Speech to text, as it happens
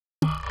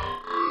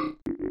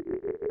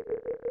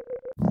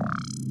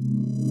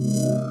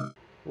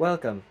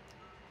Welcome.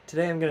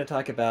 Today I'm going to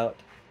talk about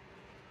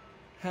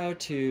how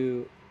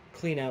to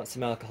clean out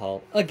some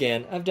alcohol.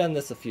 Again, I've done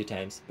this a few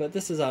times, but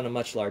this is on a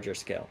much larger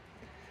scale.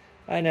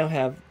 I now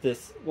have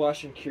this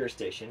wash and cure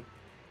station,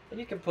 and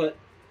you can put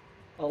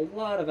a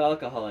lot of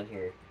alcohol in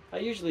here. I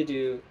usually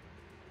do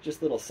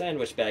just little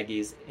sandwich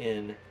baggies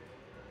in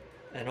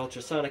an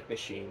ultrasonic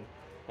machine,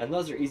 and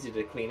those are easy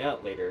to clean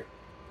out later.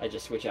 I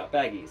just switch out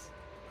baggies.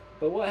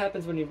 But what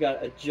happens when you've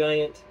got a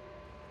giant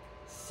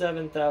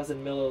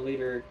 7,000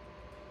 milliliter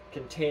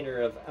container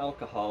of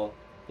alcohol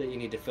that you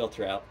need to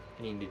filter out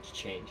and you need to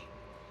change?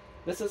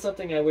 This is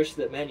something I wish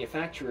that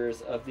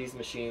manufacturers of these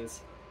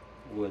machines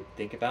would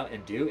think about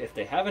and do. If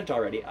they haven't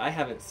already, I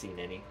haven't seen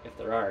any. If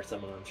there are,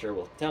 someone I'm sure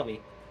will tell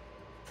me.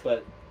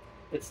 But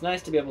it's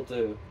nice to be able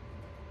to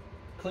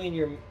clean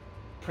your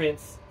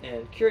prints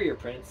and cure your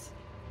prints,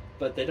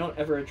 but they don't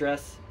ever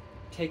address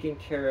taking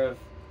care of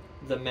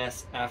the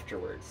mess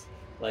afterwards.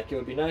 Like, it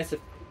would be nice if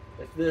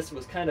this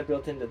was kind of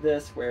built into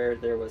this, where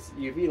there was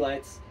UV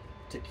lights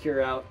to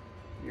cure out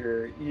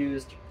your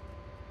used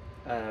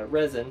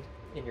resin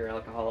in your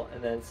alcohol,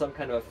 and then some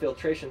kind of a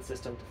filtration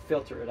system to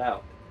filter it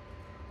out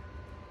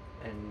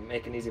and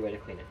make an easy way to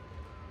clean it.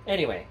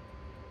 Anyway,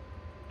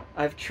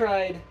 I've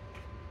tried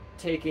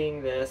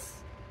taking this,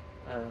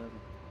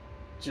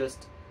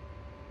 just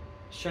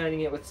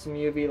shining it with some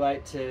UV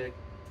light to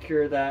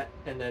cure that,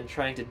 and then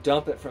trying to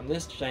dump it from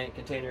this giant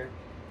container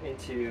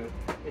into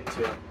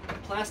a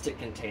plastic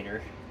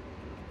container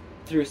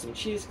through some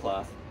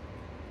cheesecloth.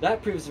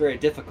 That proves very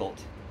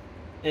difficult,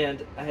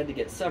 and I had to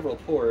get several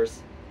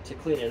pours to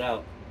clean it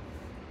out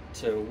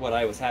to what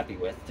I was happy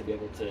with, to be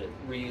able to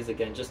reuse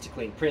again just to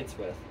clean prints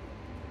with.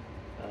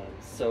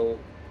 So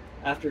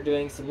after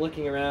doing some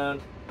looking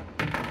around,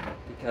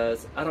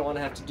 because I don't want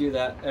to have to do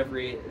that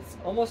it's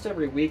almost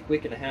every week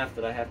and a half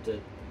that I have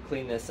to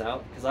clean this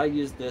out, because I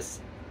use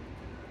this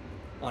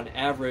on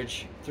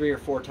average 3 or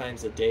 4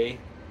 times a day,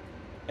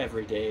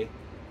 every day,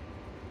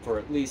 for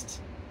at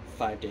least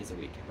 5 days a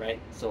week,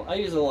 right? So I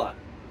use it a lot.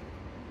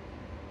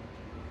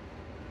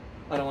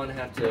 I don't want to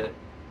have to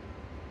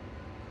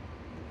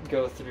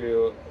go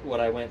through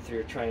what I went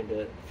through trying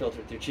to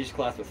filter through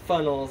cheesecloth with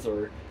funnels,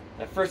 or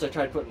at first I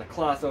tried putting the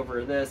cloth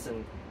over this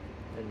and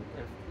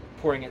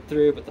pouring it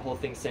through, but the whole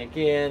thing sank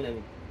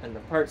in, and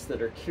the parts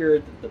that are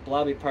cured, the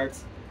blobby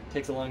parts,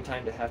 takes a long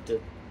time to have to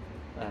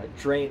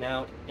drain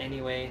out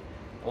anyway.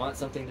 I want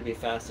something to be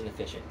fast and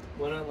efficient.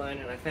 Went online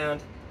and I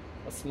found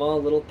a small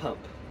little pump.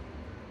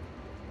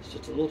 It's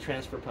just a little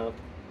transfer pump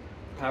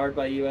powered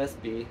by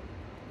USB,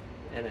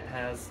 and it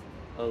has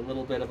a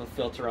little bit of a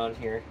filter on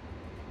here.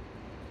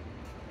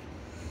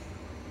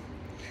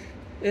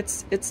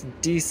 It's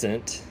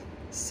decent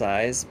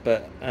size,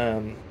 but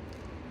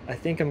I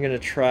think I'm gonna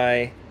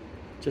try,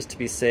 just to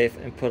be safe,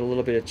 and put a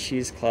little bit of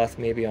cheesecloth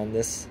maybe on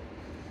this,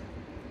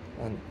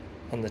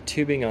 on the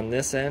tubing on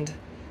this end,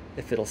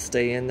 if it'll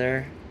stay in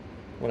there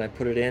when I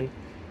put it in.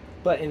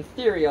 But in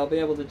theory, I'll be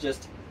able to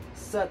just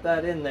set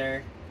that in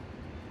there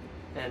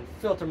and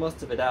filter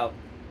most of it out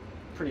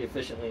pretty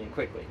efficiently and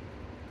quickly.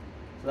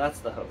 So that's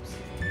the hose.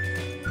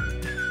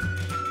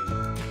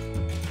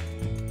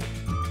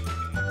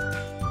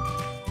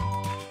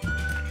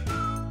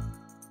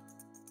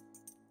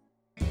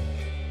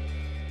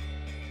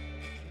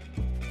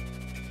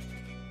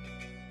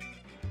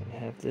 And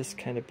have this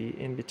kind of be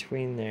in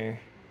between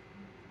there,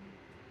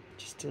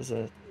 just as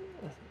a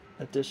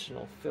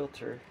additional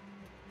filter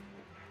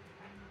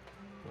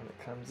when it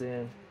comes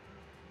in.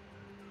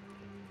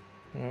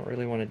 I don't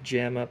really want to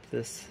jam up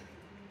this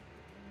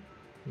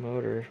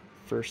motor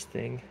first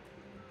thing,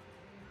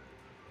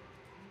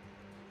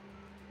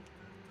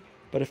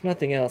 but if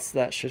nothing else,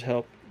 that should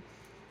help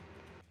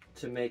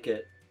to make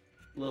it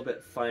a little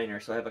bit finer.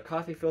 So I have a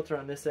coffee filter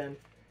on this end,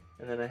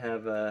 and then I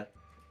have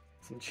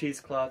some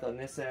cheesecloth on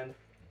this end.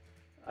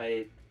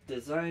 I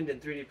designed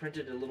and 3D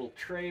printed a little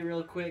tray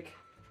real quick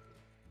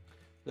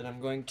that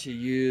I'm going to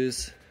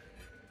use,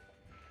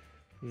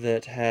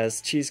 that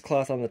has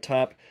cheesecloth on the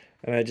top,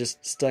 and I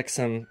just stuck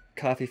some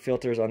coffee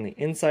filters on the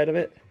inside of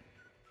it,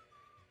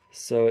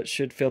 so it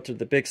should filter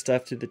the big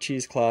stuff through the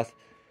cheesecloth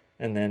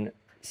and then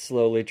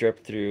slowly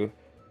drip through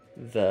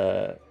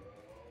the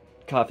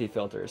coffee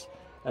filters.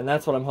 And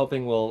that's what I'm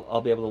hoping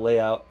I'll be able to lay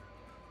out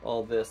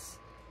all this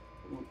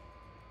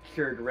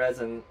cured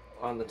resin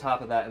on the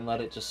top of that and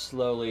let it just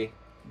slowly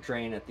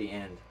drain at the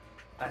end.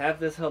 I have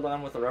this held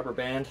on with a rubber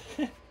band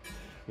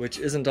which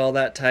isn't all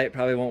that tight,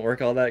 probably won't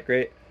work all that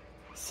great.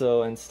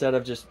 So instead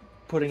of just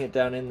putting it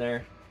down in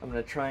there, I'm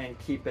going to try and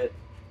keep it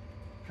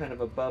kind of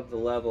above the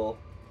level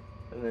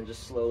and then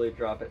just slowly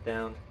drop it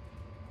down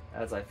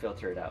as I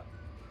filter it out.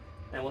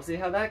 And we'll see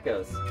how that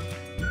goes.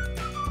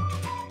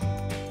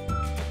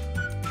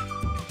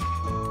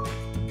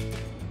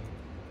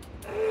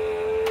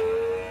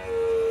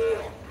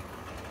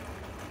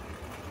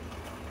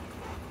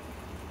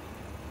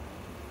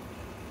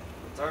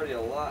 It's already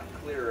a lot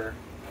clearer.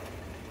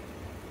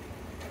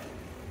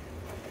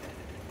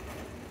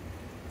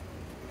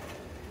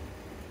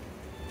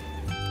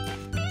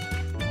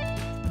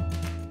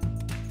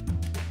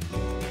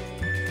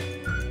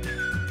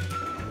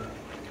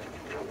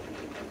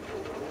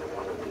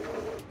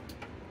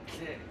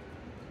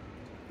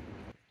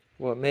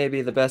 what may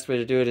be the best way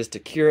to do it is to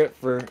cure it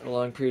for a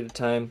long period of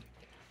time.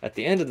 At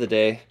the end of the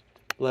day,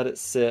 let it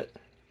sit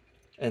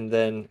and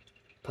then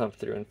pump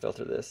through and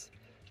filter this.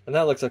 And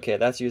that looks okay.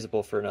 That's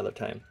usable for another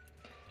time.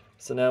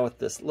 So now with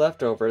this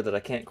leftover that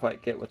I can't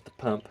quite get with the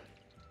pump,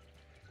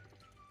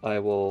 I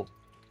will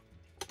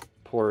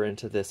pour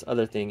into this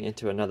other thing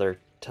into another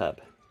tub.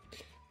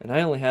 And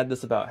I only had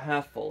this about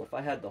half full. If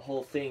I had the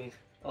whole thing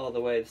all the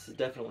way, this is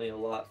definitely a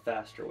lot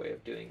faster way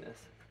of doing this.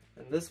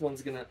 And this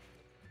one's gonna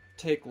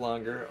take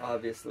longer,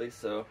 obviously,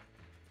 so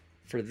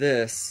for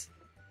this,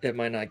 it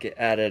might not get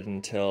added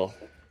until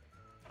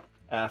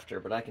after,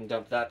 but I can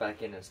dump that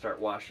back in and start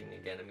washing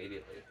again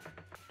immediately.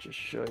 Just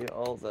show you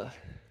all the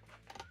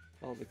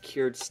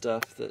cured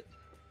stuff that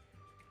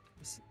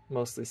is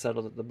mostly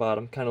settled at the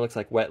bottom. Kind of looks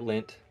like wet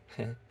lint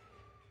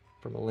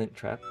from a lint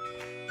trap.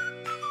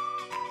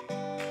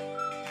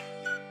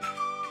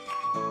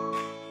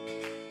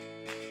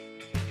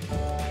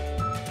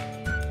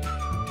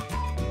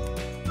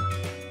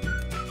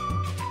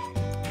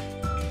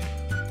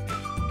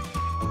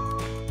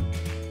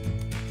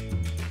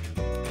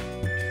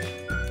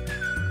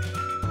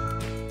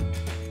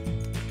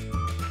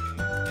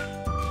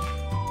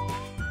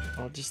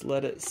 I'll just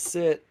let it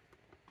sit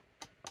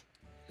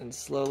and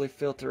slowly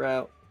filter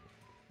out.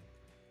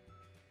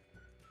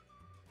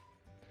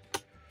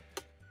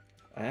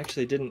 I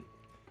actually didn't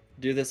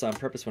do this on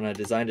purpose when I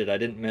designed it. I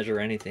didn't measure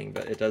anything,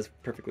 but it does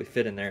perfectly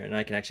fit in there, and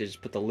I can actually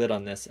just put the lid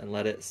on this and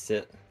let it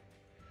sit.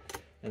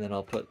 And then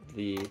I'll put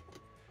the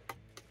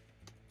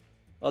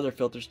other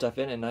filter stuff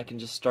in and I can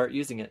just start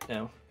using it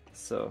now.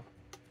 So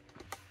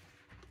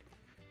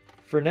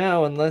for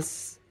now,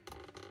 unless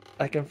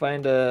I can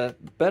find a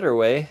better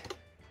way,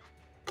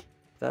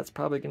 that's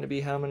probably going to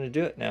be how I'm going to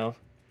do it now.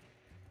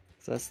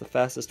 So that's the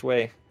fastest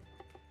way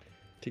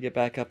to get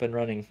back up and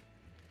running.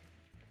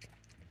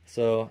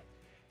 So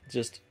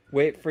just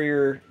wait for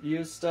your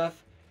used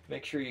stuff,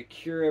 make sure you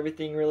cure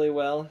everything really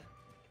well,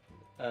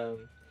 and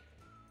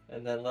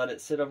then let it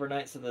sit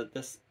overnight so that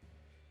this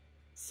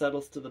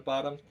settles to the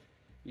bottom.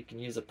 You can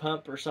use a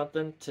pump or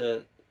something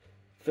to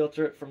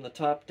filter it from the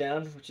top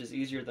down, which is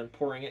easier than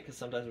pouring it, because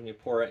sometimes when you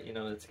pour it, you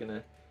know, it's going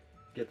to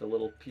get the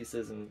little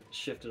pieces and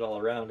shift it all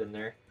around in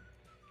there.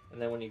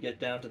 And then when you get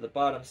down to the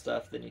bottom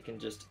stuff, then you can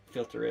just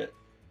filter it.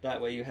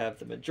 That way you have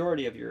the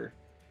majority of your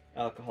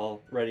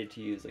alcohol ready to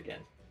use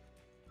again.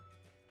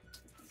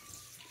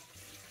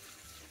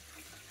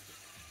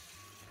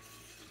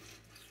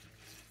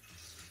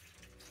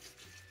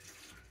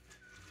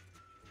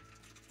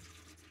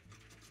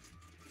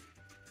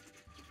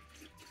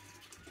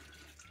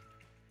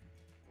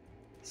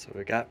 So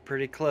we got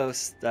pretty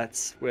close.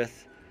 That's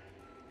with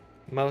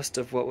most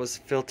of what was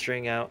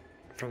filtering out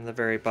from the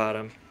very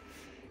bottom.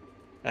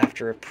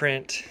 After a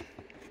print,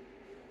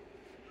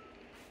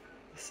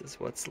 this is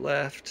what's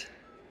left.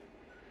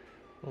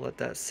 We'll let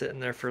that sit in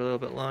there for a little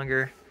bit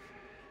longer.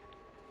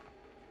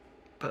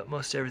 But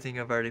most everything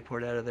I've already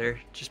poured out of there,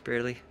 just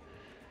barely.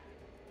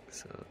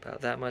 So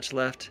about that much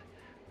left.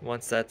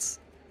 Once that's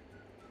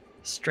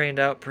strained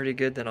out pretty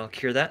good, then I'll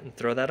cure that and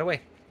throw that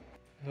away.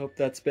 I hope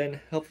that's been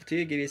helpful to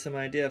you, give you some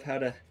idea of how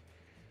to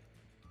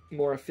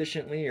more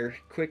efficiently or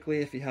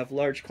quickly, if you have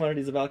large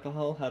quantities of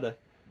alcohol, how to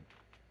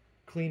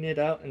clean it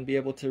out and be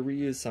able to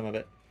reuse some of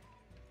it.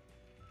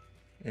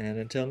 And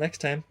until next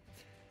time,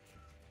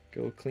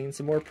 go clean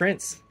some more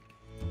prints.